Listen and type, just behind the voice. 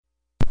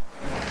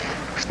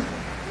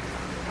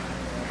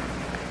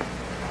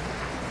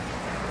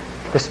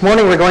This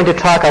morning we're going to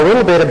talk a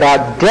little bit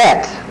about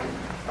debt.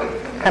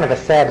 Kind of a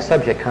sad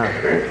subject, huh?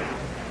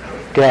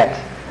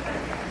 Debt.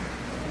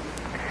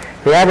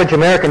 The average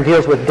American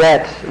deals with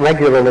debt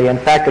regularly. In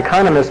fact,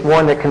 economists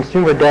warn that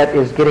consumer debt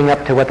is getting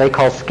up to what they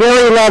call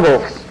scary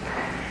levels,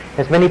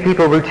 as many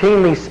people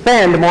routinely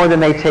spend more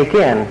than they take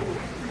in.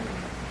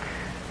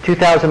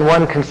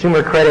 2001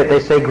 consumer credit,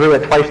 they say, grew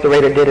at twice the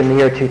rate it did in the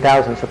year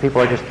 2000, so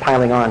people are just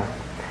piling on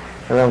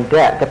their own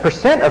debt. The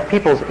percent of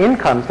people's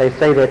incomes, they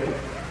say, that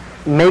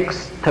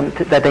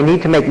that they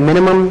need to make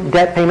minimum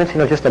debt payments,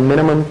 just a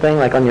minimum thing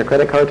like on your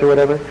credit cards or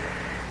whatever,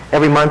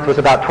 every month was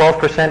about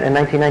 12% in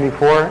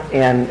 1994,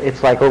 and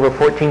it's like over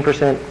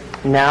 14%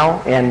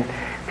 now. And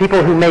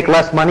people who make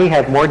less money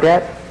have more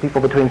debt.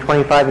 People between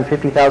 $25,000 and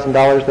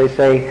 $50,000, they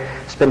say,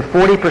 spend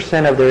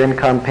 40% of their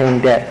income paying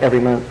debt every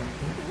month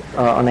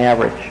on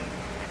average.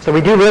 So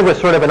we do live with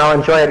sort of an I'll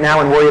enjoy it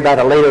now and worry about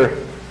it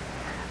later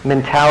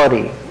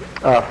mentality,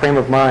 frame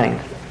of mind.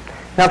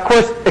 Now, of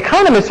course,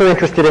 economists are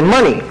interested in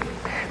money,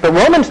 but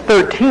Romans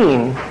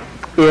 13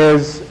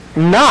 is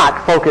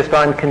not focused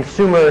on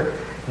consumer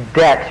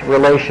debt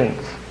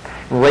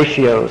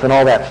ratios, and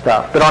all that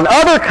stuff, but on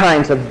other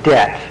kinds of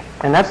debt.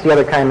 And that's the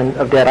other kind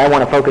of debt I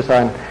want to focus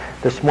on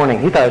this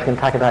morning. You thought I was going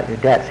to talk about your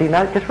debt. See,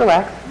 now just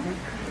relax.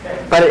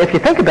 But if you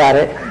think about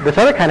it, this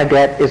other kind of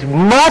debt is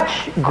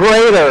much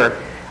greater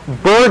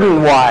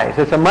burden-wise.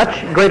 It's a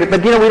much greater,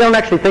 but we don't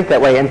actually think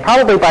that way. And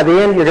probably by the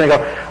end, you're going to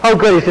go, oh,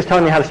 good, he's just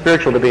telling me how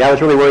spiritual to be. I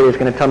was really worried he was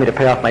going to tell me to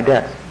pay off my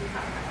debts.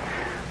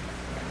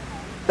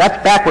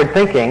 That's backward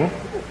thinking,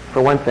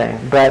 for one thing.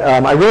 But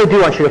I really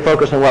do want you to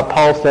focus on what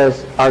Paul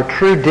says our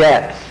true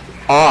debts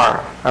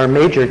are, our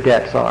major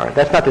debts are.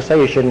 That's not to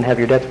say you shouldn't have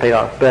your debts paid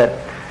off, but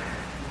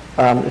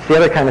it's the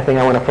other kind of thing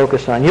I want to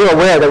focus on. You're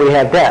aware that we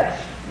have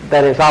debts.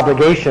 That is,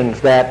 obligations,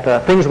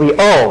 that things we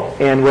owe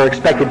and we're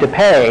expected to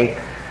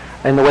pay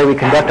in the way we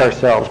conduct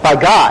ourselves by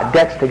God,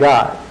 debts to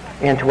God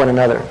and to one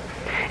another.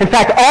 In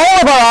fact,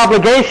 all of our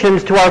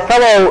obligations to our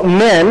fellow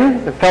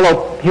men,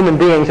 fellow human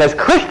beings as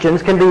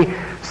Christians can be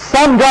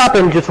summed up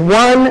in just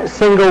one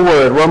single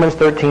word, Romans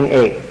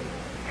 13:8.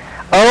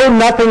 Owe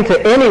nothing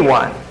to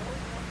anyone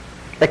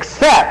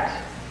except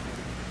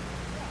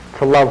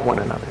to love one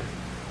another.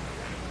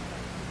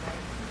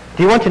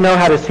 Do you want to know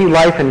how to see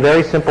life in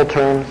very simple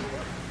terms?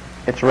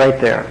 It's right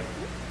there.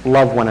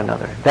 Love one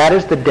another. That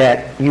is the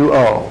debt you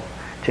owe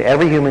to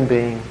every human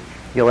being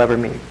you'll ever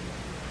meet.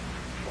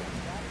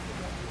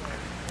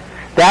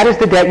 That is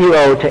the debt you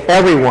owe to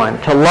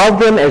everyone, to love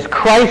them as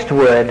Christ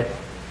would,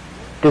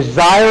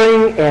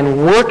 desiring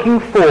and working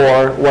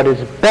for what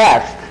is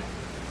best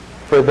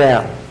for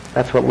them.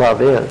 That's what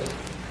love is.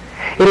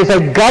 It is a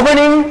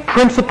governing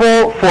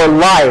principle for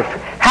life.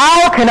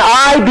 How can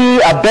I be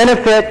a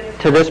benefit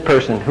to this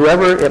person,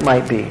 whoever it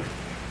might be?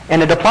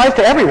 And it applies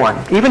to everyone,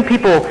 even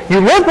people you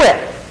live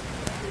with.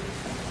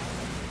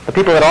 The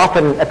people that are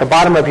often at the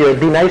bottom of your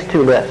be nice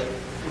to list.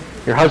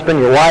 Your husband,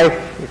 your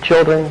wife, your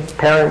children,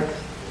 parents,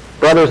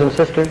 brothers and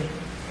sisters.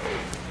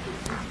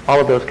 All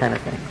of those kind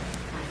of things.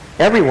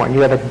 Everyone, you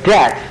have a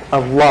debt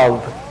of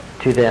love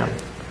to them.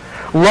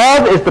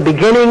 Love is the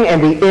beginning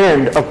and the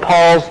end of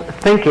Paul's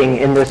thinking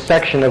in this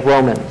section of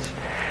Romans.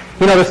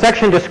 The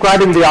section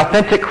describing the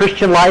authentic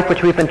Christian life,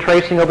 which we've been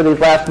tracing over these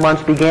last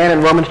months, began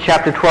in Romans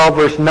chapter 12,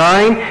 verse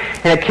 9,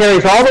 and it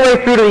carries all the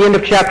way through to the end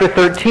of chapter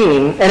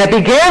 13, and it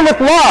began with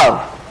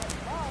love.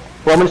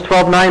 Romans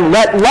 12:9,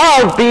 let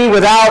love be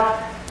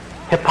without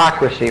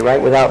hypocrisy,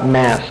 right, without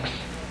masks.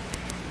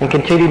 And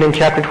continued in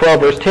chapter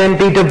 12, verse 10,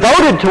 be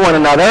devoted to one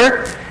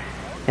another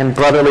in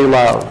brotherly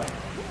love.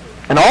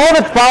 And all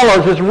that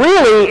follows is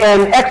really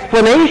an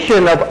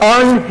explanation of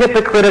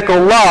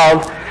unhypocritical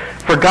love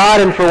for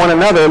God and for one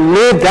another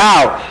lived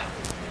out.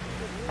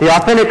 The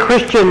authentic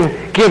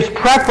Christian gives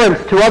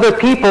preference to other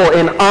people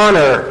in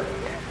honor.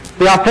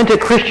 The authentic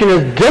Christian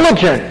is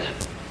diligent.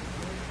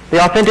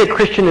 The authentic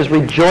Christian is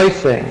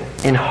rejoicing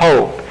in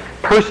hope,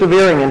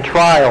 persevering in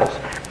trials,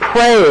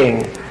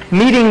 praying,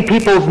 meeting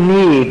people's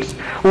needs,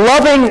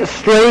 loving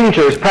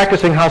strangers,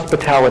 practicing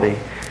hospitality,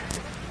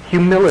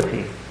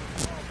 humility,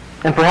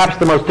 and perhaps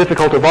the most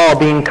difficult of all,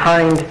 being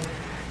kind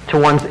to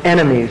one's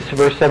enemies.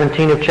 Verse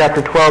 17 of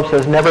chapter 12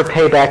 says, never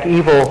pay back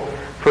evil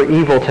for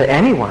evil to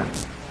anyone.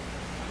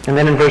 And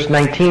then in verse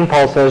 19,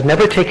 Paul says,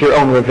 never take your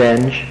own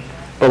revenge,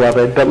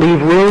 beloved, but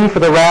leave room for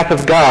the wrath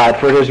of God,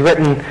 for it is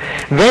written,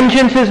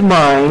 vengeance is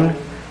mine,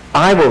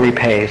 I will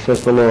repay,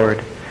 says the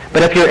Lord.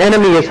 But if your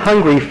enemy is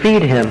hungry,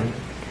 feed him,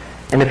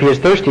 and if he is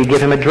thirsty,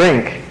 give him a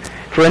drink,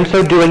 for in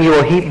so doing you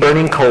will heap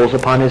burning coals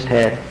upon his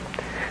head.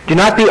 Do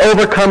not be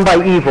overcome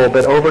by evil,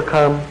 but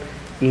overcome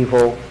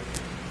evil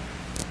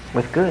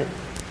with good.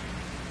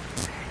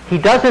 He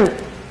doesn't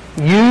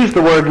use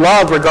the word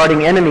love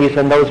regarding enemies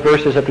in those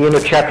verses at the end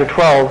of chapter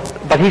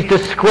 12, but he's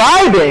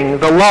describing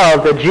the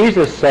love that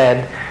Jesus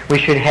said we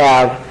should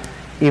have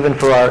even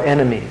for our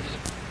enemies.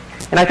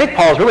 And I think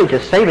Paul's really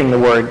just saving the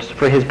words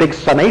for his big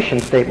summation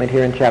statement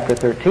here in chapter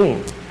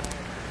 13,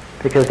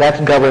 because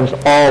that governs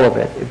all of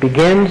it. It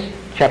begins,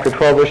 chapter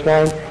 12, verse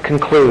 9,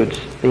 concludes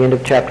the end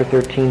of chapter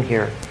 13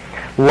 here.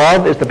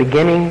 Love is the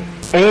beginning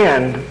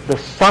and the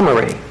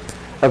summary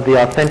of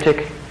the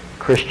authentic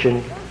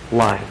Christian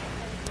life.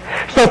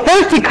 So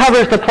first he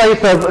covers the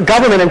place of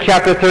government in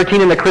chapter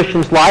 13 in the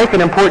Christian's life,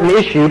 an important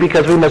issue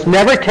because we must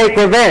never take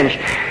revenge.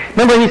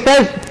 Remember, he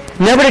says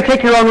never to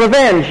take your own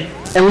revenge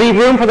and leave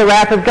room for the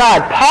wrath of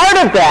God.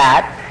 Part of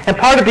that, and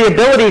part of the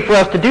ability for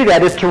us to do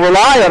that, is to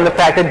rely on the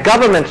fact that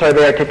governments are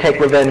there to take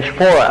revenge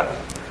for us.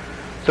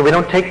 So we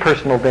don't take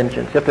personal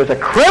vengeance. If there's a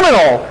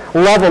criminal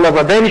level of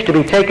revenge to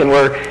be taken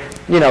where,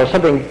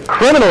 something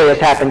criminally has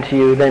happened to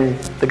you, then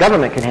the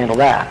government can handle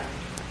that.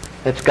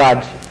 It's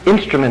God's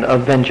instrument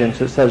of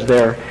vengeance, it says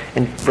there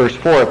in verse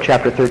 4 of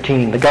chapter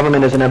 13. The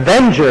government is an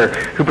avenger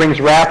who brings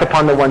wrath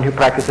upon the one who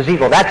practices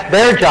evil. That's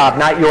their job,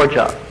 not your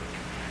job.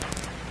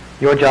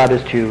 Your job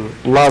is to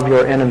love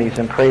your enemies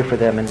and pray for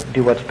them and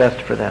do what's best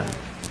for them.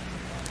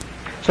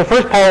 So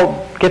first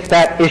Paul gets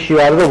that issue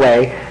out of the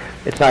way.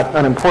 It's not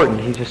unimportant.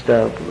 He just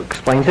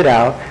explains it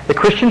out. The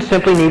Christian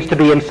simply needs to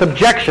be in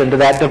subjection to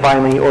that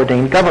divinely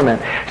ordained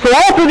government. So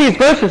all through these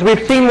verses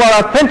we've seen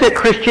what authentic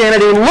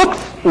Christianity looks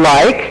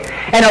like,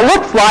 and it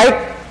looks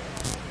like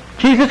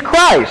Jesus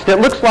Christ. It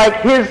looks like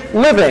his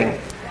living.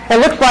 It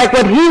looks like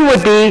what he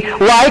would be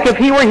like if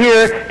he were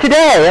here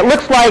today. It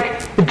looks like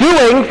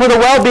doing for the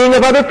well-being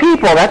of other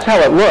people. That's how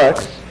it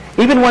looks.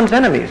 Even one's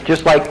enemies,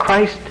 just like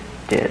Christ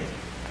did.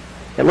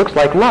 It looks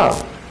like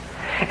love.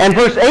 And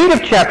verse 8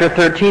 of chapter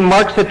 13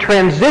 marks a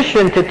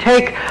transition to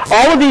take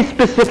all of these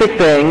specific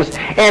things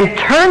and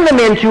turn them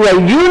into a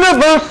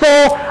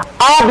universal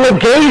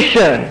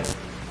obligation.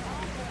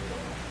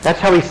 That's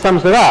how he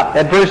sums it up.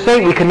 At verse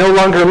 8, we can no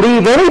longer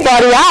leave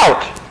anybody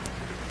out.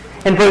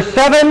 In verse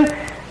 7,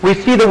 we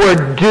see the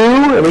word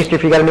due, at least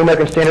if you've got a New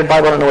American Standard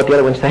Bible, I don't know what the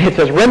other ones say. It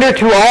says, render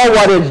to all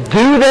what is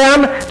due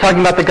them, talking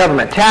about the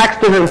government.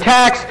 Tax to whom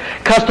tax,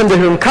 custom to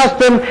whom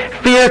custom,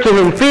 fear to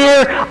whom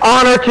fear,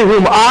 honor to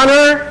whom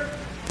honor.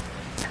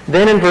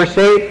 Then in verse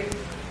 8,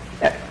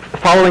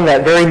 following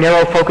that very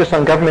narrow focus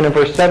on government in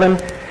verse 7,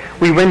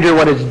 we render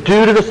what is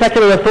due to the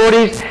secular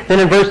authorities. Then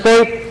in verse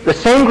 8, the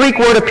same Greek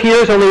word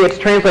appears, only it's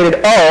translated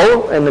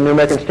O in the New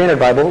American Standard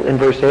Bible in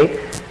verse 8.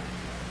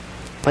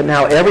 But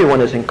now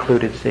everyone is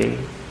included, see.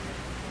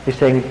 He's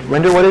saying,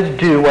 render what is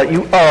due, what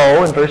you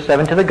owe, in verse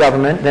 7 to the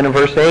government. Then in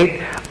verse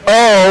 8,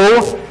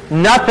 owe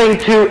nothing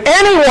to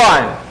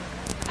anyone.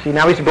 See,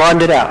 now he's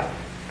broadened it out.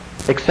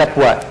 Except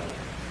what?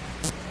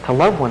 To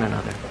love one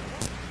another.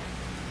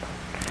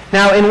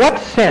 Now, in what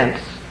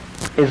sense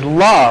is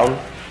love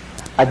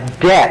a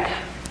debt?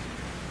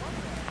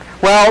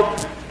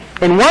 Well,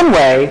 in one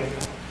way,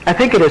 I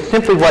think it is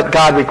simply what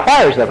God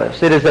requires of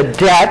us. It is a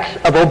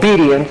debt of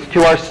obedience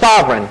to our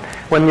sovereign.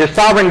 When your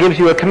sovereign gives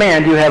you a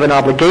command, you have an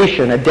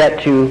obligation, a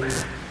debt to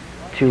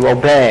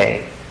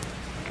obey.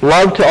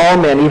 Love to all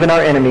men, even our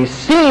enemies,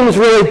 seems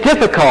really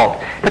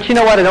difficult. But you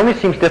know what? It only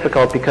seems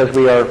difficult because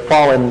we are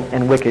fallen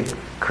and wicked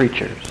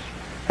creatures.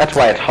 That's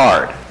why it's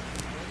hard.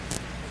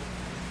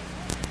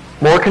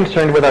 More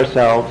concerned with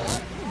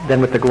ourselves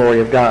than with the glory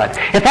of God.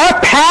 If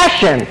our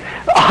passion,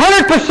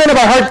 100% of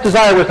our heart's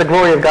desire was the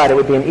glory of God, it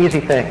would be an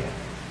easy thing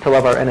to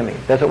love our enemies,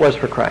 as it was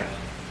for Christ.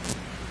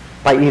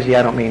 By easy,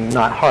 I don't mean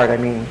not hard. I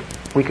mean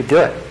we could do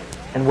it,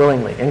 and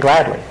willingly, and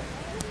gladly.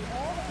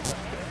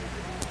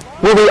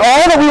 Were we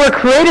all that we were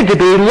created to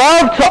be,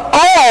 love to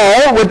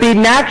all would be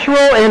natural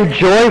and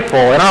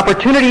joyful, an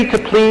opportunity to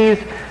please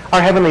our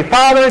Heavenly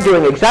Father,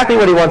 doing exactly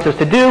what He wants us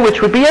to do,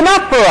 which would be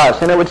enough for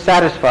us, and it would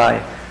satisfy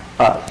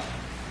us.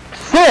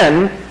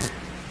 Sin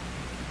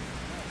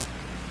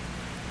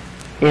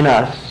in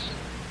us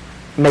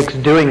makes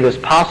doing this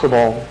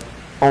possible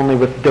only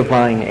with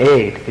divine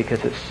aid,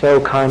 because it's so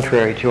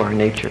contrary to our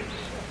natures.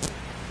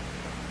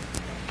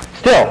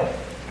 Still,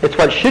 it's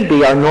what should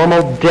be our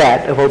normal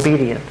debt of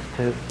obedience,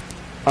 to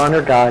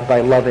honor God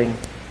by loving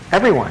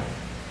everyone,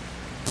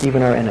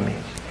 even our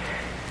enemies.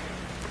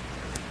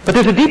 But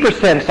there's a deeper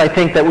sense, I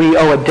think, that we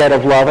owe a debt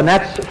of love, and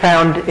that's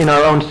found in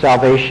our own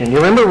salvation. You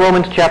remember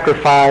Romans chapter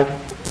 5?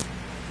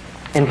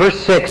 In verse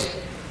 6,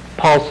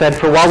 Paul said,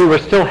 "For while we were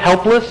still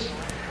helpless,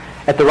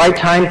 at the right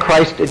time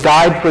Christ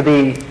died for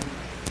the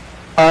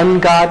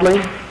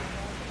ungodly."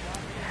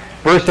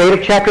 Verse 8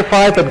 of chapter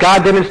 5, "But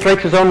God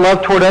demonstrates His own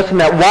love toward us, in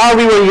that while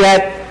we were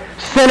yet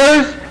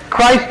sinners,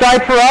 Christ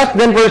died for us."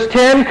 Then verse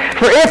 10,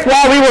 "For if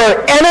while we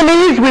were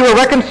enemies, we were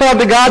reconciled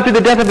to God through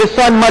the death of His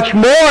Son, much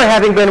more,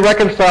 having been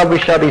reconciled, we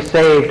shall be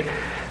saved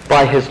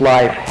by His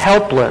life."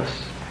 Helpless,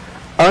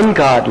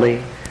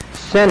 ungodly,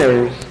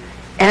 sinners,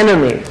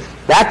 enemies.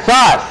 That's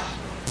us.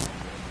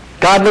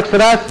 God looks at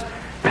us,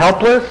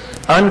 helpless,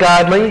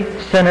 ungodly,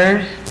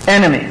 sinners,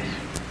 enemies.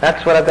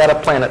 That's what I've got a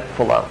planet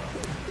full of.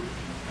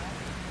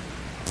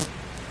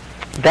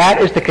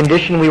 That is the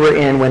condition we were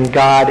in when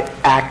God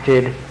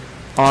acted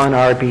on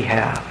our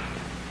behalf,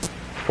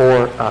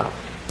 for us.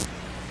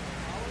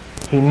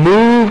 He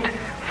moved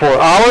for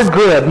our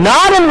good,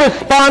 not in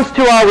response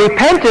to our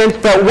repentance,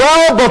 but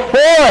well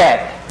before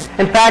it.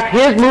 In fact,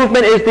 His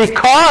movement is the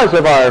cause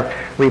of our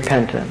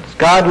repentance.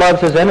 God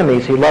loves His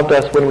enemies. He loved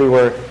us when we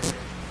were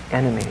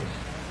enemies.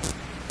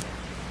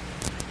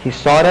 He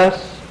sought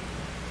us.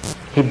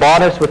 He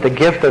bought us with the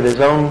gift of his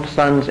own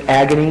Son's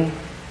agony.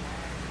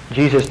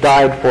 Jesus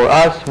died for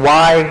us.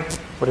 Why?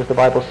 What does the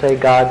Bible say?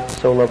 God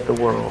so loved the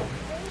world.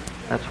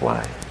 That's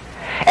why.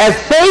 As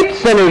saved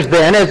sinners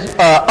then, as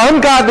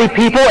ungodly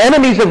people,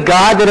 enemies of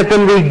God that have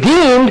been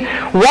redeemed,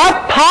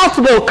 what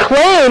possible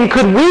claim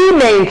could we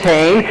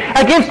maintain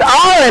against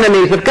our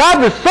enemies? If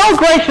God was so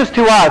gracious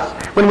to us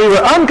when we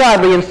were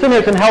ungodly and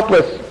sinners and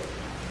helpless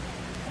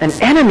and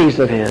enemies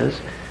of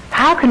his,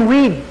 how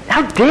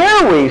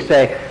dare we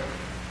say,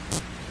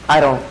 I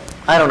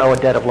don't owe a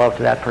debt of love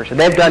to that person.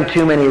 They've done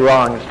too many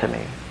wrongs to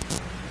me.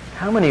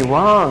 How many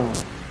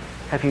wrongs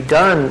have you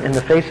done in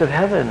the face of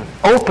heaven,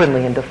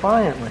 openly and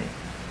defiantly?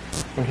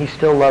 And he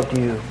still loved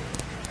you.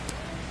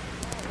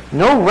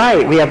 No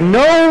right. We have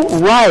no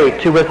right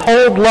to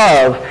withhold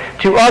love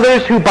to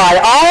others who by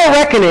our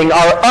reckoning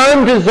are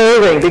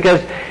undeserving,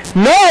 because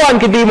no one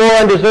can be more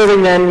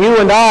undeserving than you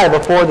and I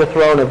before the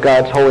throne of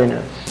God's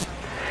holiness.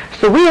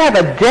 So we have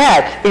a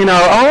debt in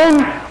our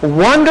own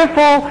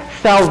wonderful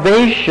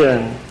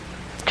salvation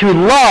to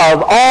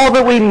love all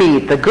that we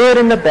meet, the good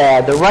and the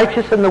bad, the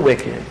righteous and the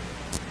wicked.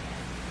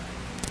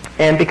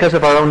 And because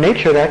of our own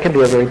nature, that can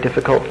be a very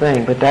difficult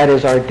thing, but that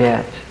is our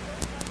debt.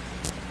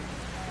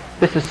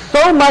 This is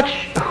so much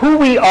who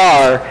we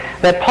are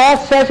that Paul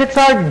says it's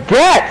our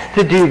debt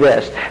to do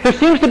this. There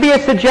seems to be a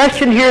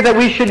suggestion here that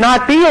we should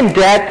not be in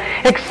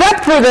debt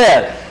except for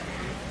this.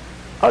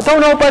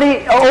 Don't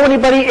owe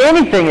anybody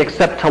anything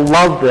except to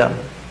love them.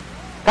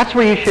 That's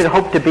where you should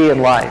hope to be in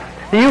life.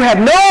 You have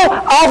no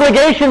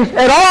obligations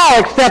at all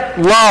except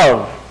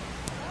love.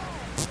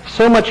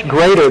 So much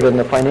greater than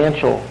the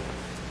financial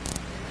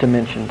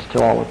dimensions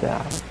to all of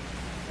that.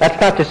 That's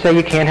not to say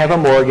you can't have a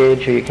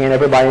mortgage or you can't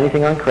ever buy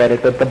anything on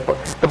credit. But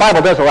the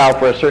Bible does allow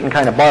for a certain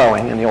kind of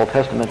borrowing in the Old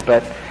Testament.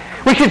 But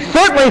we should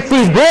certainly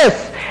see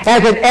this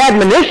as an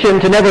admonition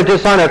to never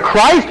dishonor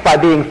Christ by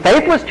being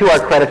faithless to our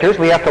creditors.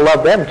 We have to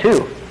love them too.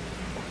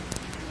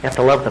 You have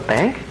to love the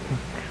bank?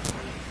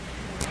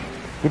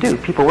 You do.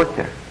 People work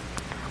there.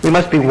 We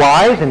must be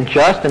wise and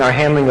just in our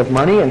handling of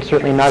money and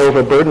certainly not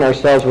overburden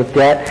ourselves with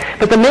debt.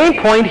 But the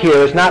main point here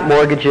is not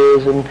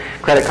mortgages and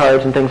credit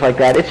cards and things like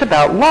that. It's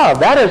about love.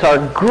 That is our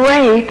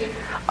great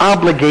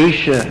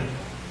obligation.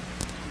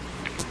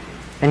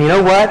 And you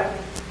know what?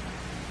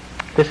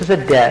 This is a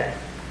debt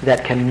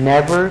that can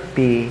never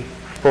be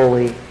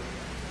fully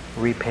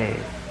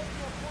repaid.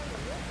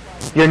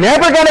 You're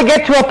never going to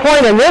get to a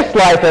point in this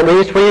life, at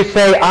least, where you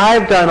say,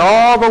 I've done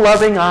all the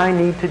loving I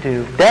need to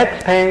do.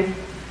 Debt's paid.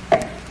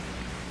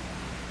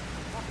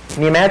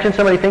 Can you imagine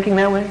somebody thinking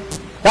that way?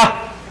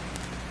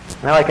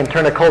 Now I can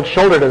turn a cold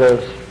shoulder to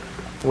those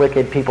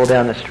wicked people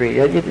down the street.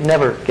 It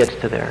never gets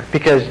to there,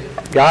 because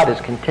God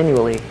is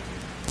continually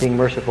being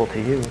merciful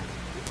to you.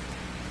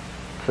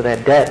 So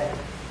that debt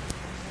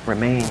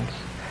remains.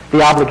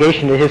 The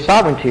obligation to his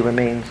sovereignty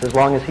remains as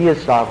long as he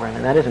is sovereign,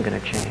 and that isn't going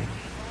to change.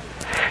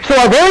 So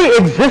our very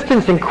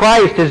existence in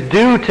Christ is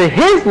due to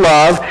his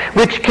love,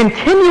 which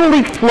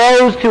continually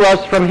flows to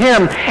us from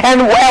him.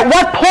 And at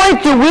what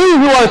point do we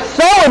who are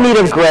so in need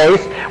of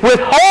grace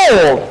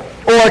withhold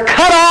or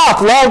cut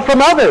off love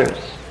from others?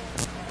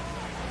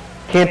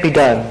 Can't be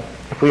done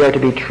if we are to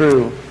be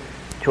true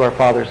to our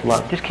Father's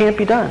love. Just can't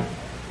be done.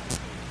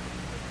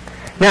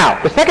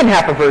 Now, the second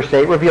half of verse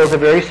 8 reveals a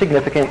very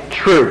significant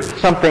truth,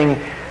 something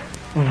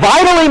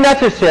vitally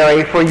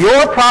necessary for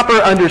your proper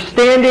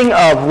understanding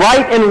of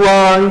right and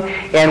wrong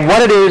and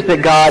what it is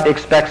that God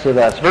expects of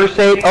us. Verse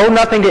 8, owe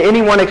nothing to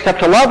anyone except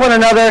to love one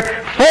another,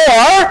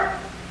 for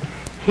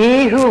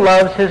he who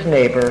loves his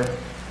neighbor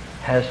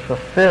has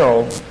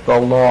fulfilled the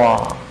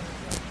law.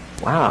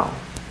 Wow.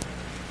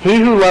 He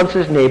who loves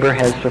his neighbor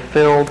has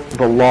fulfilled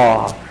the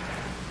law.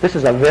 This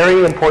is a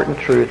very important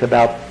truth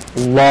about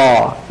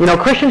law. You know,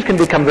 Christians can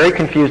become very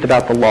confused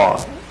about the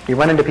law. You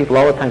run into people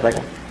all the time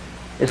like,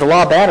 is the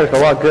law bad or is the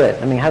law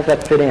good? I mean, how does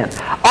that fit in?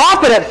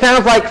 Often it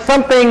sounds like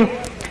something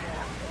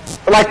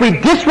like we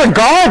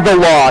disregard the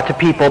law to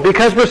people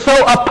because we're so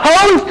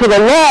opposed to the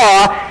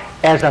law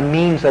as a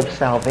means of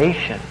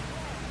salvation.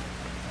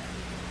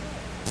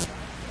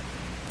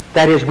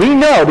 That is, we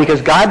know,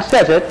 because God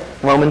says it,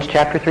 Romans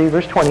chapter 3,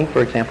 verse 20,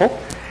 for example,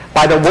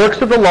 by the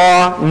works of the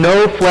law,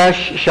 no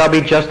flesh shall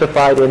be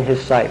justified in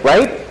his sight.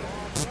 Right?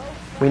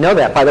 We know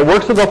that. By the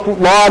works of the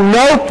law,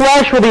 no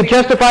flesh will be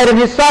justified in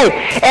his sight.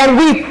 And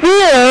we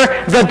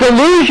fear the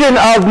delusion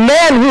of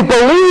men who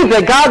believe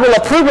that God will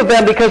approve of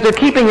them because they're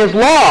keeping his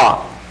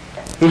law.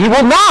 He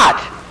will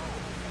not.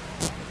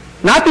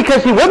 Not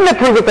because he wouldn't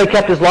approve if they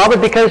kept his law, but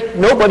because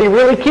nobody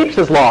really keeps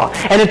his law.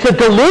 And it's a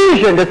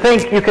delusion to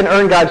think you can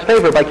earn God's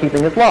favor by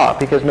keeping his law,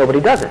 because nobody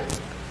does it.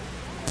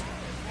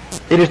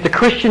 It is the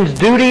Christian's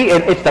duty,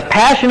 and it's the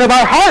passion of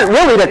our heart,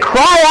 really, to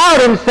cry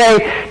out and say,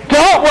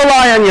 don't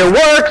rely on your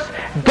works.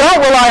 Don't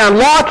rely on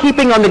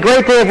law-keeping on the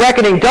great day of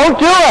reckoning. Don't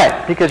do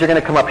it, because you're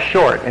going to come up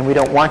short, and we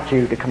don't want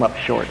you to come up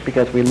short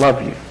because we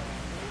love you.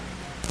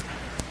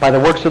 By the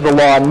works of the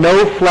law,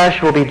 no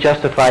flesh will be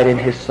justified in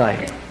his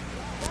sight.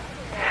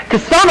 To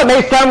some it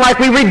may sound like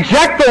we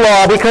reject the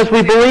law because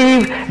we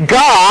believe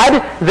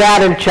God,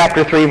 that in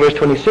chapter 3, verse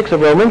 26 of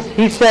Romans,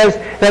 he says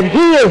that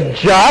he is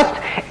just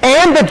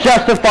and the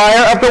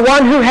justifier of the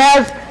one who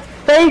has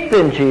faith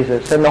in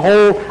Jesus. And the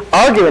whole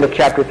argument of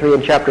chapter 3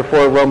 and chapter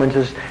 4 of Romans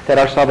is that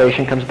our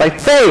salvation comes by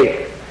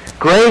faith.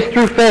 Grace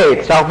through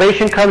faith.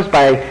 Salvation comes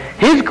by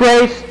his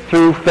grace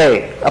through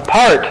faith,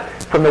 apart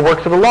from the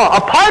works of the law.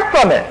 Apart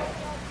from it.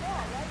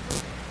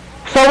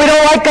 So we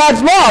don't like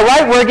God's law,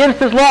 right? We're against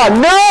his law.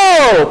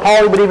 No!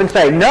 Paul would even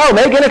say, no,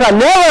 make it a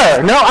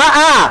never. No,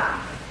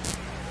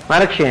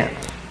 not a chance.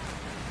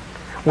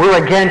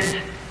 We're against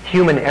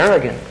human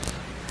arrogance.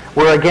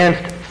 We're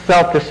against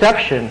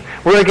self-deception.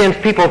 We're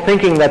against people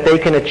thinking that they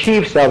can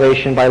achieve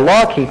salvation by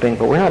law-keeping,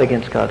 but we're not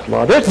against God's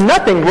law. There's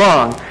nothing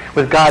wrong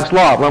with God's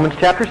law. Romans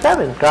chapter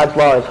 7. God's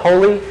law is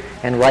holy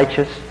and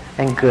righteous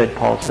and good,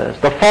 Paul says.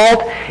 The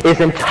fault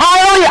is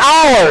entirely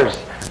ours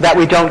that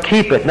we don't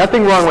keep it.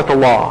 Nothing wrong with the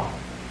law.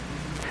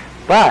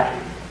 But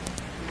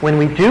when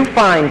we do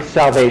find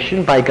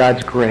salvation by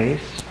God's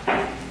grace,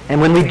 and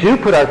when we do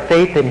put our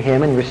faith in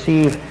him and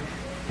receive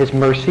his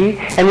mercy,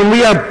 and when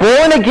we are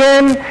born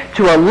again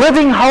to a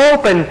living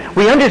hope and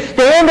we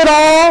understand it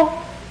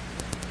all,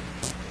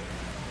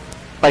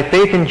 by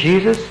faith in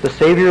Jesus, the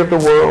Savior of the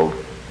world,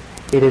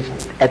 it is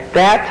at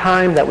that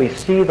time that we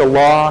see the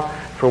law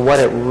for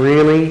what it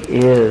really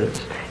is,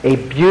 a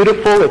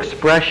beautiful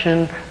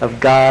expression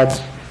of God's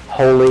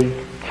holy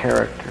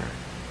character.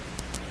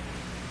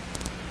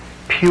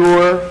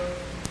 Pure,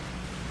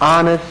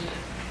 honest,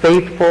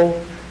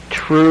 faithful,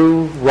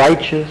 true,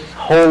 righteous,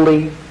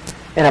 holy,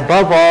 and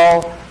above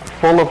all,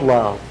 full of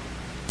love.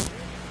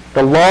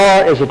 The law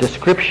is a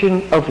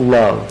description of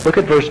love. Look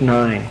at verse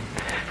 9.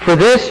 For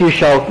this you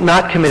shall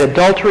not commit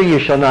adultery, you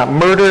shall not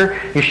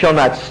murder, you shall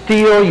not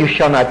steal, you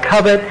shall not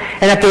covet.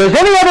 And if there is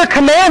any other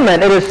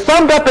commandment, it is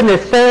summed up in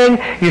this saying,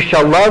 you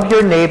shall love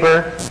your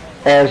neighbor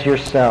as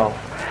yourself.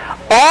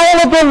 All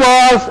of the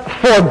laws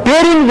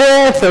forbidding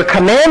this or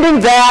commanding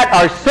that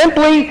are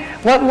simply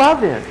what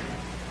love is.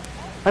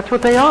 That's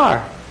what they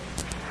are.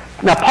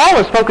 Now, Paul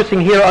is focusing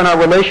here on our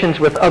relations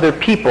with other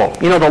people.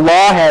 You know, the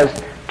law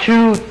has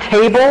two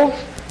tables.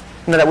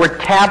 You know, that word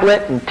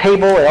tablet and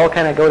table, they all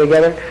kind of go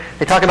together.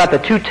 They talk about the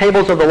two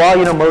tables of the law.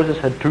 You know, Moses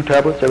had two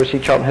tablets. Ever see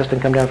Charlton Heston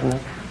come down from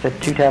there?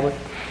 Said two tablets.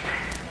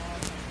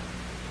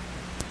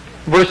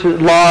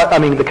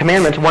 The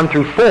commandments 1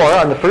 through 4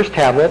 on the first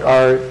tablet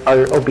are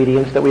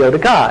obedience that we owe to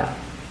God.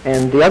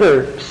 And the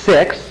other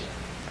 6,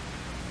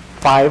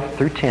 5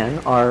 through 10,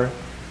 are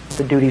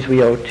the duties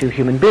we owe to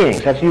human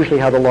beings. That's usually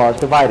how the law is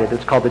divided.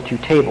 It's called the two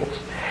tables.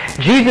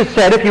 Jesus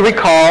said, if you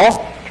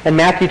recall, in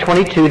Matthew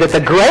 22, that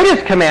the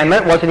greatest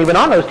commandment wasn't even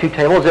on those two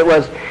tables. It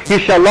was, you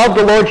shall love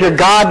the Lord your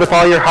God with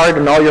all your heart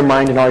and all your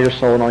mind and all your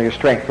soul and all your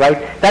strength,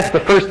 right? That's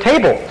the first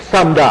table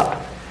summed up.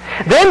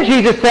 Then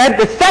Jesus said,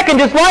 the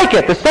second is like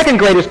it. The second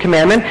greatest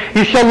commandment,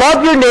 you shall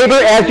love your neighbor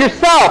as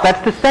yourself.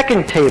 That's the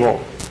second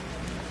table.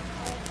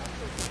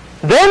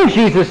 Then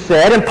Jesus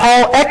said, and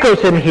Paul echoes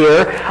him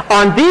here,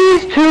 on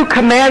these two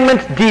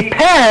commandments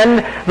depend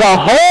the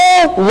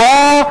whole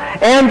law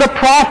and the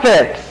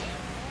prophets.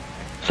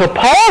 So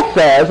Paul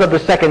says of the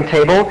second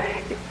table,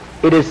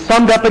 it is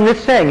summed up in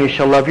this saying, you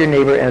shall love your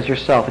neighbor as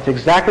yourself. It's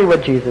exactly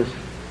what Jesus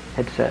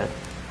had said.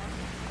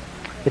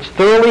 It's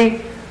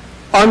thoroughly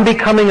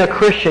unbecoming a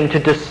Christian to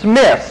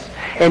dismiss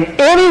in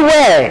any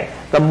way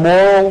the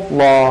moral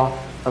law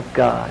of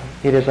God.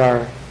 It is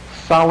our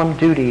solemn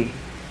duty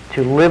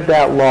to live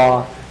that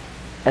law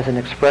as an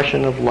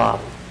expression of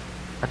love.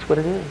 That's what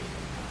it is.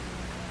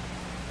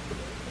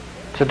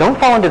 So don't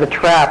fall into the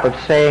trap of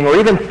saying or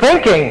even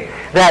thinking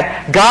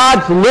that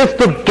God's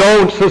list of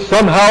don'ts is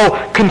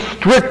somehow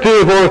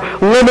constrictive or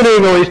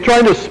limiting, or he's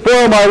trying to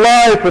spoil my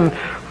life and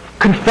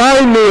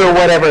confine me or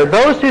whatever.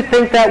 Those who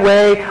think that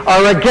way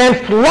are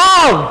against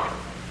love,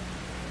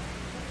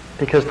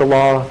 because the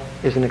law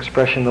is an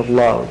expression of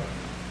love.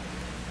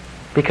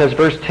 Because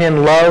verse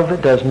 10,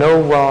 love does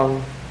no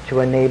wrong to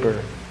a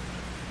neighbor.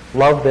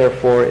 Love,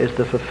 therefore, is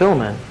the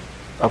fulfillment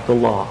of the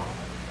law.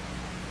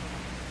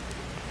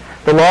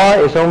 The law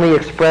is only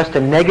expressed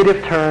in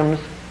negative terms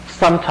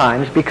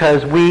sometimes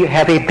because we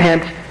have a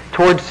bent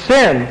towards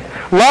sin.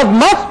 Love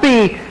must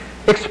be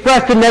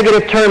expressed in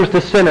negative terms to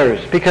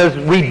sinners because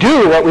we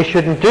do what we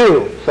shouldn't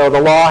do. So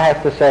the law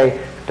has to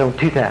say, don't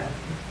do that.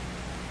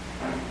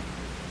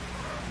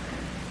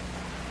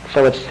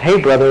 So it's,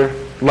 hey brother,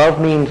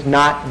 love means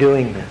not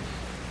doing this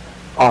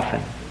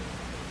often.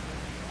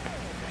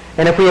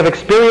 And if we have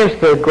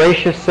experienced the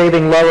gracious,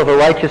 saving love of a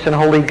righteous and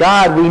holy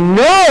God, we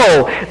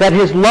know that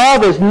his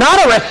love is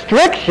not a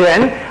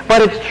restriction,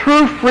 but it's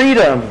true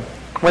freedom.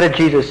 What did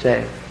Jesus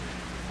say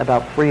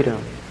about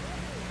freedom?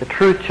 The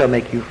truth shall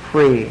make you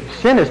free.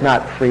 Sin is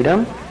not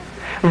freedom.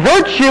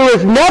 Virtue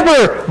is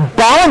never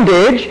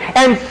bondage,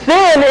 and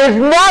sin is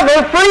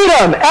never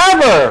freedom,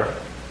 ever.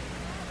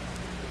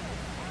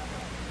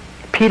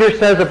 Peter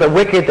says of the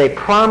wicked, they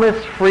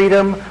promise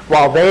freedom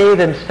while they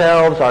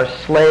themselves are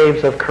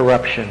slaves of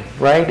corruption.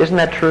 Right? Isn't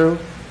that true?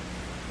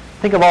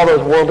 Think of all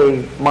those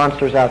worldly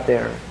monsters out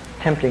there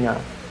tempting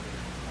us.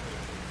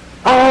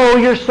 oh,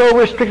 you're so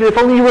restricted. If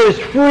only you were as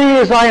free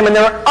as I am. And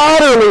they're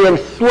utterly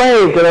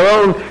enslaved to their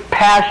own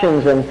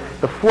passions and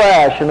the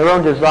flesh and their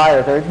own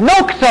desires. There's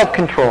no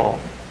self-control.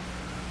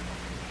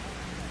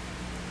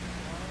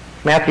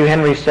 Matthew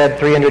Henry said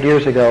 300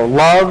 years ago,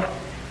 love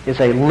is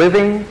a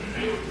living,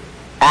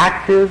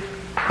 active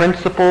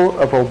principle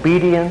of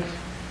obedience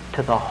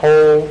to the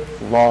whole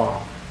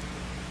law.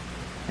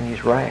 And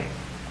he's right.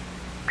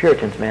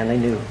 Puritans, man, they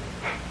knew.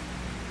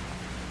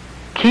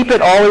 Keep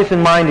it always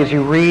in mind as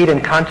you read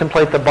and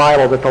contemplate the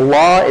Bible that the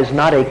law is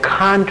not a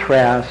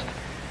contrast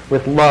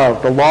with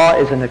love. The law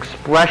is an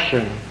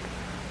expression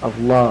of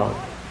love.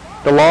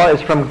 The law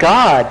is from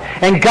God.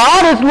 And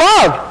God is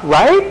love,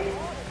 right?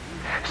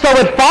 So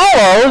it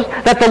follows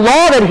that the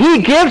law that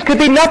he gives could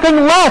be nothing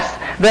less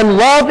than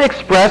love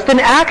expressed in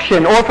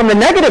action, or from the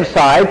negative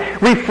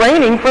side,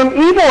 refraining from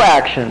evil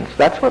actions.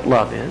 That's what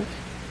love is.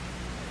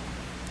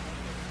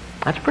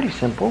 That's pretty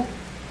simple.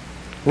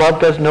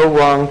 Love does no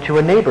wrong to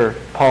a neighbor,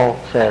 Paul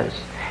says.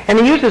 And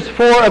he uses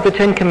 4 of the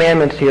 10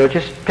 commandments here,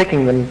 just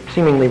picking them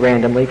seemingly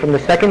randomly from the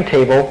second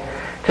table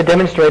to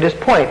demonstrate his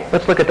point.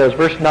 Let's look at those.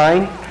 Verse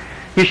 9,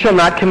 you shall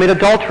not commit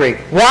adultery.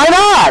 Why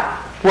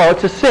not? Well,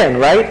 it's a sin,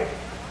 right?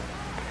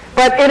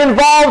 But it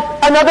involves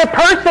another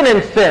person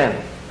in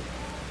sin.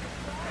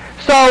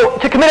 So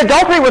to commit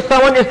adultery with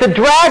someone is to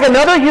drag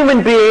another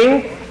human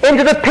being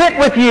into the pit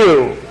with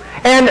you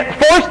and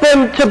force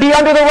them to be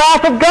under the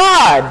wrath of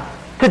God,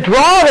 to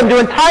draw them, to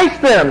entice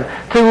them,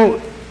 to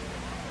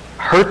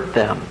hurt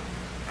them.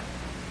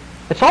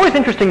 It's always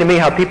interesting to me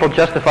how people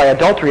justify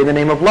adultery in the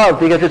name of love,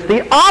 because it's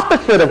the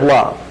opposite of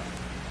love.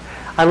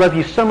 I love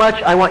you so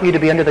much, I want you to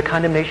be under the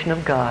condemnation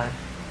of God.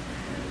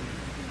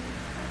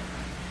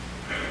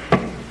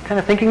 What kind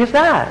of thinking is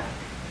that?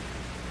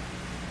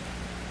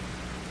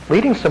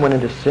 Leading someone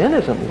into sin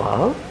isn't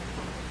love.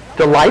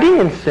 Delighting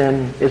in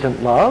sin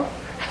isn't love.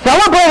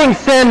 Celebrating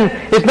sin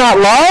is not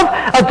love.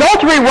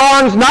 Adultery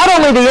wrongs not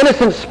only the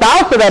innocent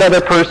spouse of that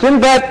other person,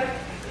 but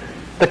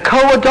the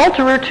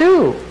co-adulterer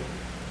too.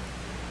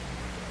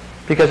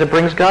 Because it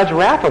brings God's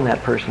wrath on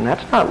that person.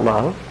 That's not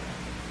love.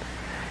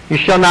 You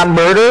shall not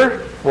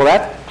murder. Well,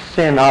 that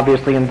sin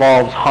obviously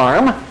involves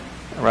harm,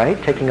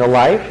 right? Taking a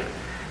life.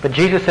 But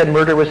Jesus said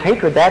murder was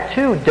hatred. That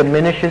too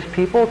diminishes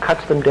people,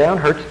 cuts them down,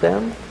 hurts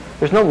them.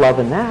 There's no love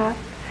in that.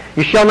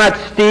 You shall not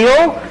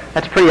steal.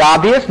 That's pretty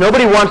obvious.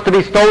 Nobody wants to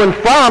be stolen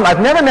from.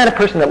 I've never met a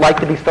person that liked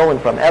to be stolen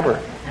from,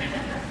 ever.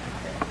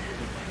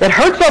 It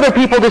hurts other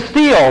people to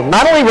steal.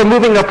 Not only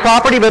removing their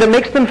property, but it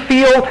makes them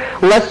feel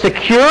less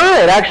secure.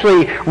 It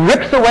actually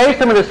rips away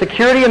some of the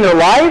security in their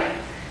life.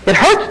 It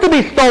hurts to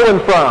be stolen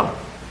from.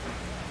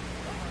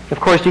 Of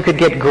course, you could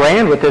get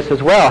grand with this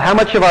as well. How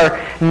much of our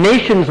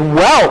nation's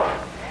wealth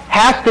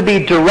has to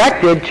be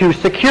directed to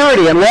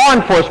security and law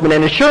enforcement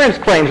and insurance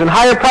claims and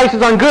higher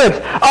prices on goods,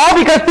 all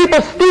because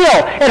people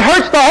steal. It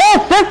hurts the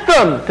whole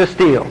system to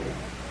steal.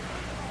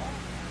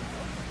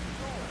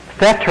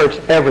 Theft hurts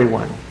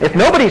everyone. If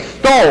nobody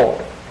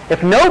stole,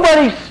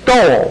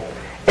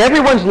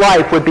 everyone's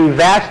life would be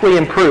vastly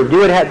improved. You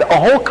would have, a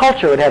whole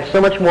culture would have so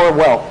much more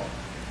wealth,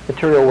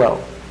 material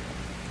wealth.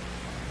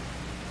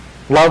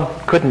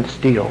 Love couldn't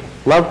steal.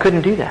 Love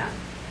couldn't do that.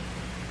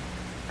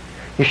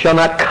 You shall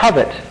not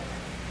covet.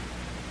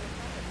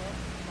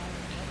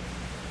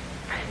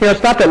 You know,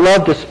 it's not that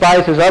love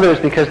despises others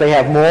because they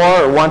have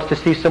more or wants to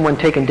see someone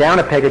taken down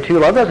a peg or two.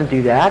 Love doesn't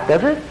do that,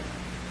 does it?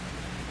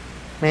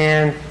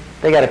 Man,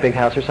 they got a big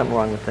house. There's something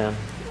wrong with them.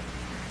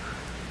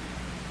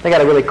 They got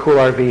a really cool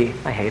RV.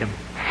 I hate them.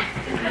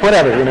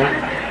 Whatever, you know.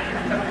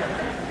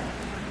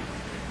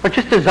 Or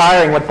just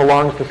desiring what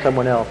belongs to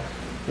someone else,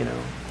 you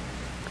know.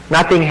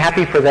 Not being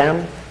happy for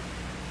them,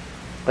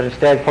 but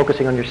instead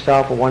focusing on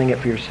yourself or wanting it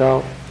for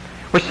yourself.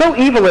 We're so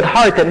evil at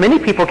heart that many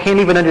people can't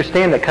even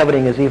understand that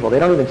coveting is evil. They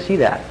don't even see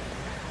that.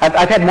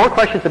 I've had more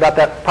questions about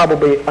that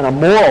probably on a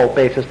moral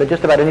basis than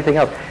just about anything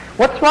else.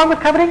 What's wrong with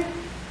coveting?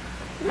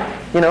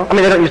 You know, I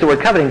mean, they don't use the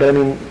word coveting, but I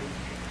mean,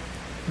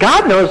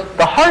 God knows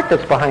the heart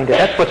that's behind it.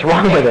 That's what's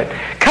wrong with it.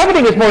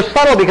 Coveting is more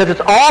subtle because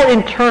it's all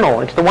internal.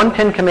 It's the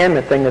 1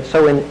 Commandment thing that's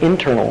so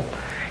internal.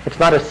 It's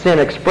not a sin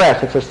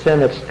expressed. It's a sin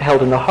that's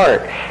held in the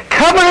heart.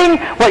 Coveting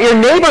what your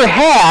neighbor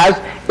has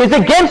is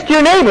against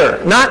your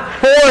neighbor, not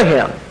for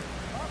him.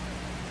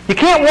 You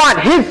can't want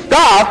his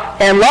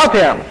stuff and love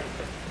him.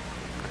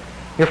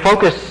 Your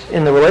focus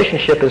in the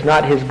relationship is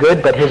not his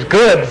good, but his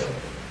goods.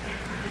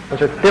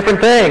 Those are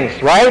different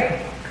things,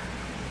 right?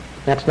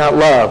 That's not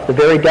love. The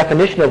very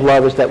definition of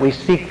love is that we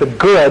seek the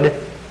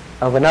good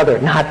of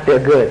another, not their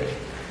goods.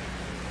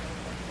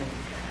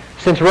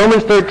 Since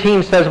Romans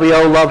 13 says we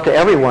owe love to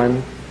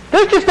everyone,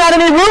 there's just not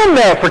any room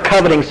there for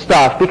coveting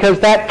stuff, because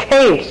that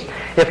taints,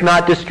 if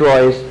not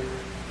destroys,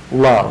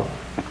 love.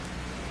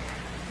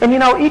 And you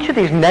know, each of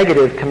these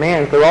negative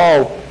commands, they're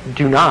all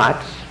do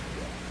nots.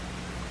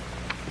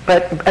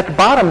 But at the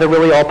bottom, they're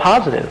really all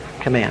positive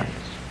commands.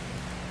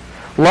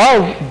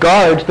 Love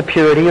guards the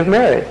purity of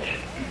marriage.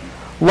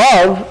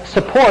 Love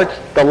supports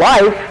the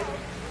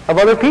life of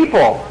other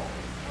people.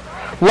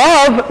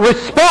 Love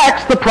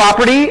respects the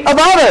property of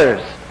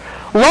others.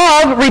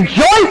 Love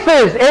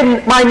rejoices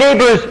in my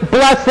neighbor's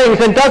blessings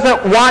and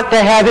doesn't want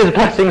to have his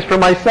blessings for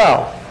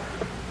myself.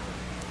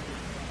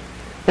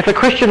 If a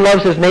Christian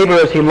loves his neighbor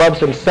as he loves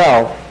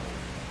himself,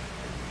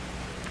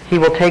 he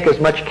will take as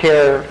much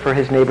care for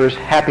his neighbor's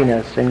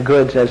happiness and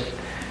goods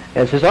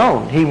as his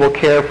own. He will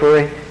care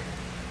for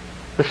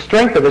the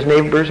strength of his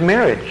neighbor's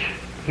marriage.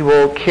 He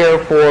will care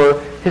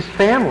for his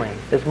family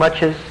as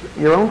much as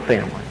your own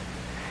family.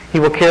 He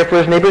will care for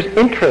his neighbor's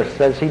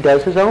interests as he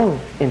does his own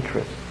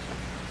interests.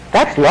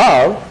 That's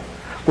love.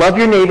 Love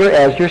your neighbor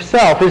as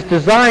yourself is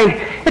designed.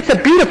 It's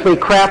a beautifully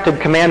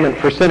crafted commandment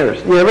for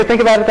sinners. You ever think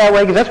about it that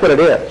way? Because that's what it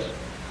is.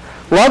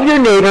 Love your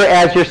neighbor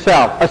as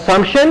yourself.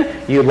 Assumption,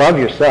 you love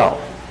yourself.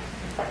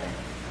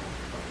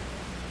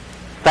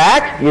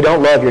 Fact, you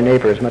don't love your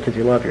neighbor as much as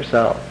you love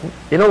yourself.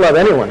 You don't love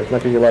anyone as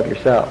much as you love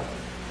yourself.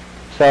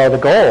 So the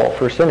goal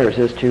for sinners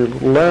is to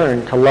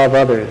learn to love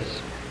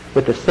others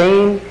with the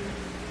same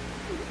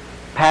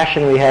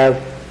passion we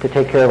have to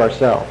take care of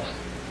ourselves.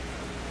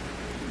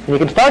 And you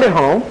can start at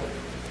home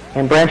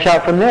and branch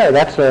out from there.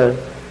 That's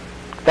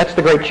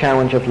the great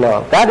challenge of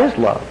love. That is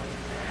love.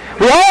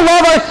 We all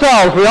love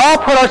ourselves. We all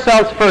put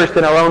ourselves first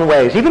in our own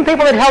ways. Even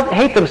people that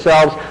hate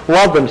themselves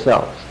love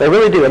themselves. They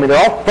really do. I mean,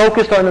 they're all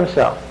focused on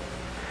themselves.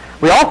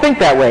 We all think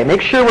that way.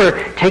 Make sure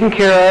we're taken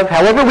care of.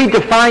 However we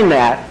define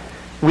that,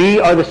 we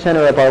are the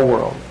center of our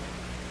world.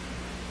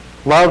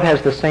 Love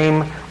has the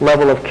same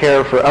level of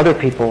care for other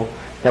people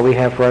that we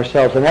have for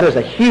ourselves. And that is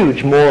a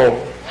huge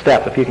moral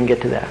step if you can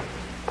get to that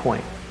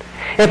point.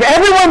 If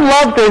everyone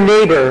loved their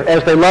neighbor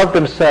as they loved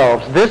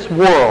themselves, this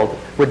world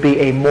would be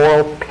a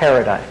moral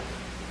paradise.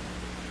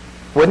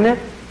 Wouldn't it?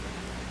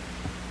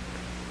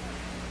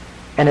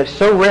 And it's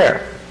so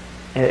rare.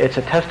 It's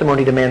a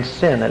testimony to man's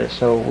sin that it's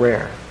so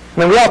rare. I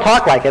mean, we all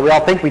talk like it. We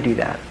all think we do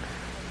that.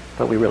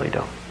 But we really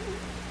don't.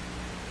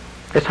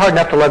 It's hard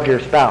enough to love your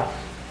spouse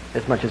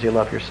as much as you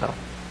love yourself.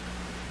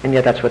 And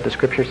yet that's what the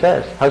Scripture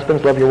says.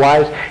 Husbands, love your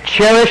wives.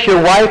 Cherish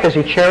your wife as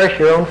you cherish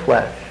your own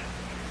flesh.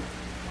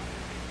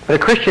 But a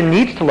Christian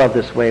needs to love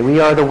this way. We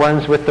are the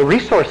ones with the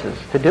resources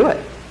to do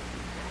it.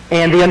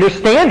 And the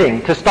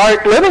understanding to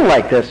start living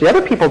like this. The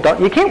other people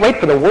don't. You can't wait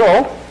for the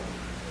world.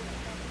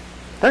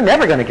 They're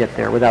never going to get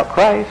there without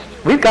Christ.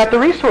 We've got the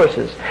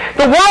resources.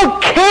 The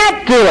world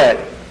can't do it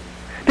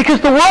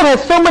because the world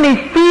has so many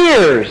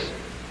fears.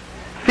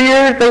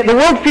 The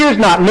world fears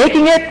not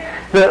making it.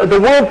 The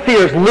world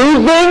fears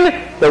losing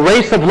the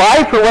race of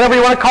life or whatever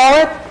you want to call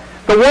it.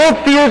 The world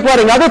fears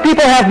letting other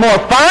people have more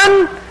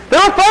fun.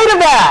 They're afraid of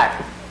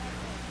that.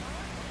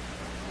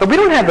 But we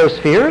don't have those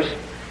fears.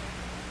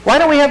 Why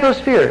don't we have those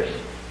fears?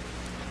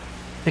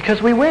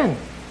 Because we win.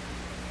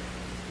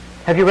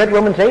 Have you read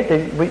Romans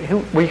 8?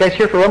 Were you guys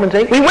here for Romans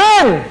 8? We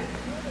win!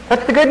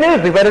 That's the good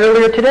news. We read it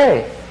earlier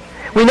today.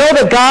 We know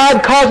that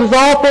God causes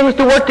all things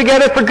to work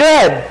together for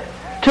good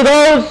to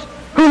those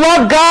who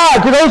love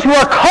God, to those who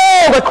are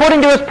called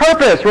according to his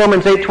purpose,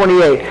 Romans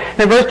 8:28.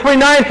 And verse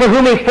 29, for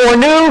whom he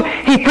foreknew,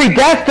 he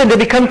predestined to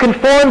become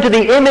conformed to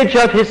the image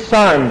of his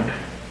Son,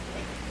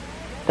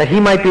 that he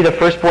might be the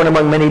firstborn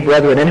among many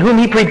brethren. And whom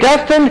he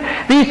predestined,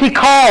 these he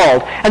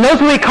called. And those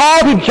whom he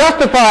called, he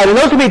justified. And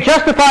those whom he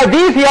justified,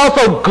 these he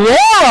also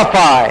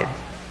glorified.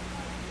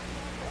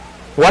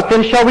 What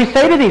then shall we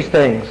say to these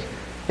things?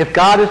 If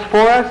God is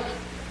for us,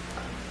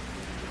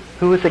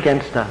 who is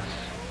against us?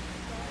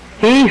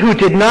 He who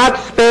did not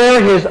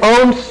spare his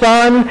own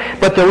Son,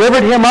 but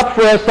delivered him up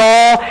for us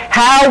all,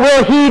 how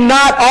will he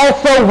not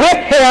also with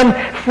him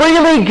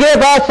freely give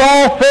us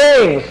all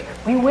things?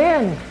 We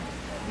win.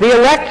 The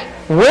elect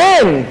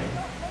win.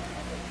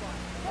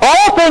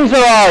 All things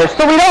are ours,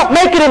 so we don't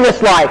make it in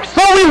this life.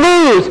 So we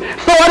lose,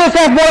 so others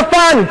have more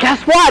fun.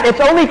 Guess what? It's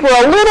only for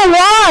a little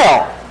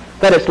while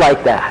that it's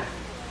like that.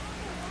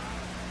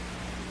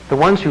 The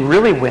ones who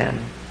really win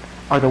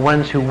are the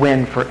ones who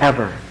win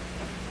forever,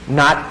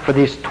 not for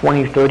these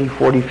 20, 30,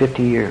 40,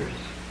 50 years.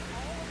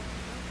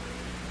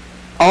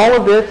 All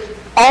of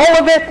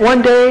it,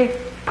 one day,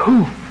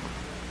 poof,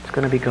 it's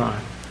going to be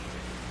gone.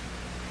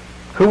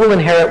 Who will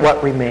inherit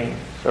what remains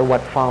or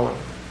what follows?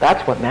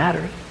 That's what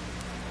matters.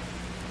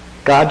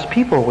 God's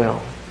people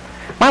will.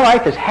 My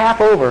life is half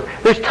over.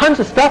 There's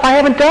tons of stuff I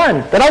haven't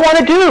done that I want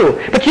to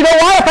do. But you know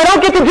what? If I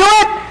don't get to do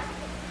it,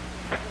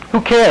 who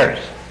cares?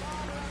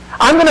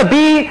 I'm going to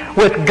be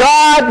with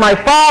God, my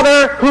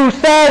Father, who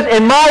says,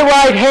 in my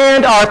right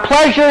hand are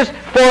pleasures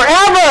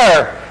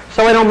forever.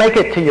 So I don't make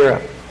it to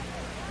Europe.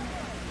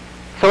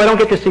 So I don't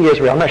get to see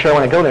Israel. I'm not sure I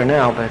want to go there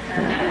now, but...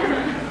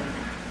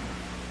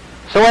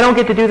 So I don't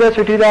get to do this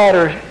or do that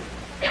or,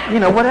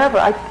 whatever.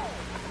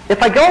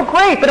 If I go,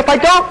 great. But if I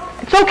don't,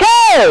 it's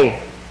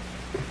okay.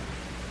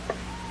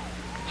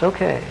 It's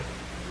okay.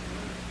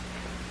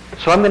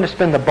 So I'm going to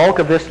spend the bulk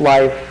of this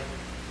life,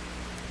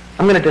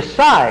 I'm going to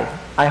decide,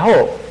 I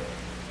hope,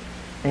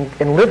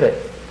 and live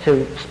it,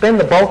 to spend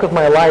the bulk of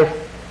my life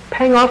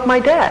paying off my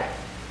debt.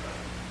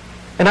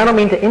 And I don't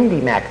mean to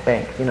IndyMac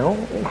Bank,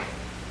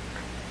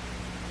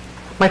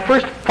 My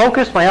first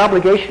focus, my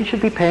obligation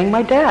should be paying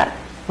my debt,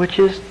 which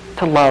is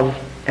to love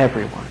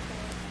everyone.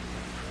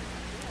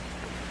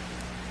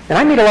 And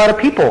I meet a lot of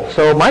people,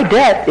 so my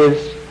debt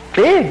is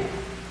big.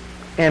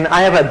 And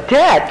I have a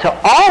debt to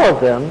all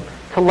of them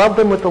to love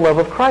them with the love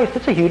of Christ.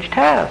 It's a huge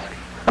task.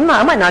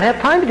 I might not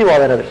have time to do all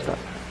that other stuff.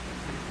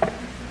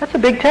 That's a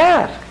big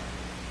task.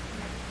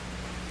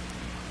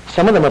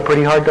 Some of them are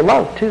pretty hard to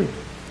love, too.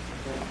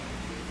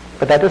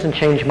 But that doesn't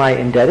change my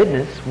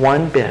indebtedness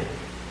one bit,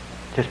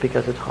 just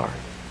because it's hard.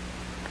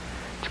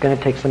 It's going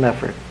to take some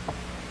effort.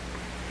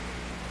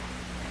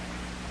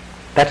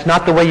 That's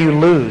not the way you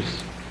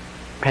lose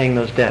paying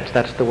those debts.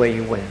 That's the way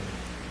you win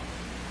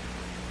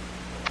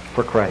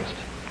for Christ.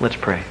 Let's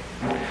pray.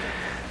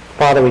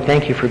 Father, we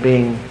thank you for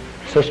being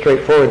so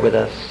straightforward with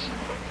us,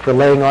 for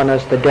laying on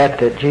us the debt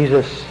that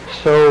Jesus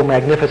so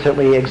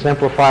magnificently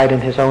exemplified in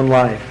his own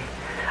life.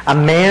 A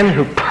man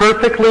who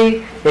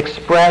perfectly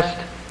expressed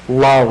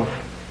love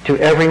to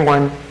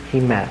everyone he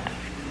met.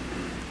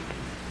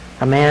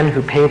 A man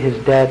who paid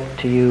his debt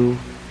to you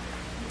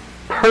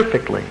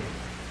perfectly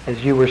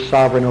as you were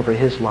sovereign over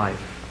his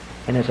life.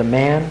 And as a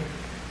man,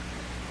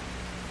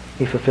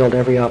 he fulfilled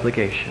every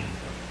obligation.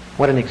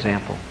 What an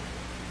example.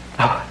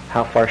 Oh,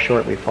 how far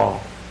short we fall.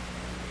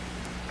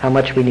 How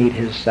much we need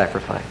his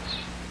sacrifice.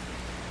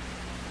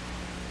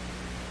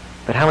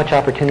 But how much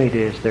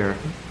opportunity is there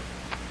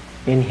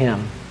in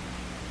him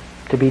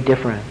to be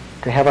different,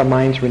 to have our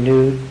minds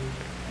renewed,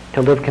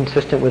 to live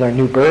consistent with our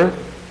new birth,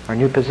 our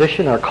new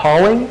position, our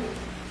calling,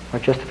 our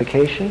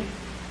justification,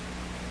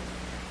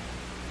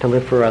 to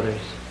live for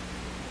others,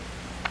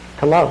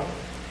 to love.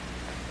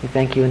 We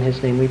thank you in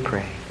his name we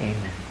pray.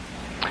 Amen.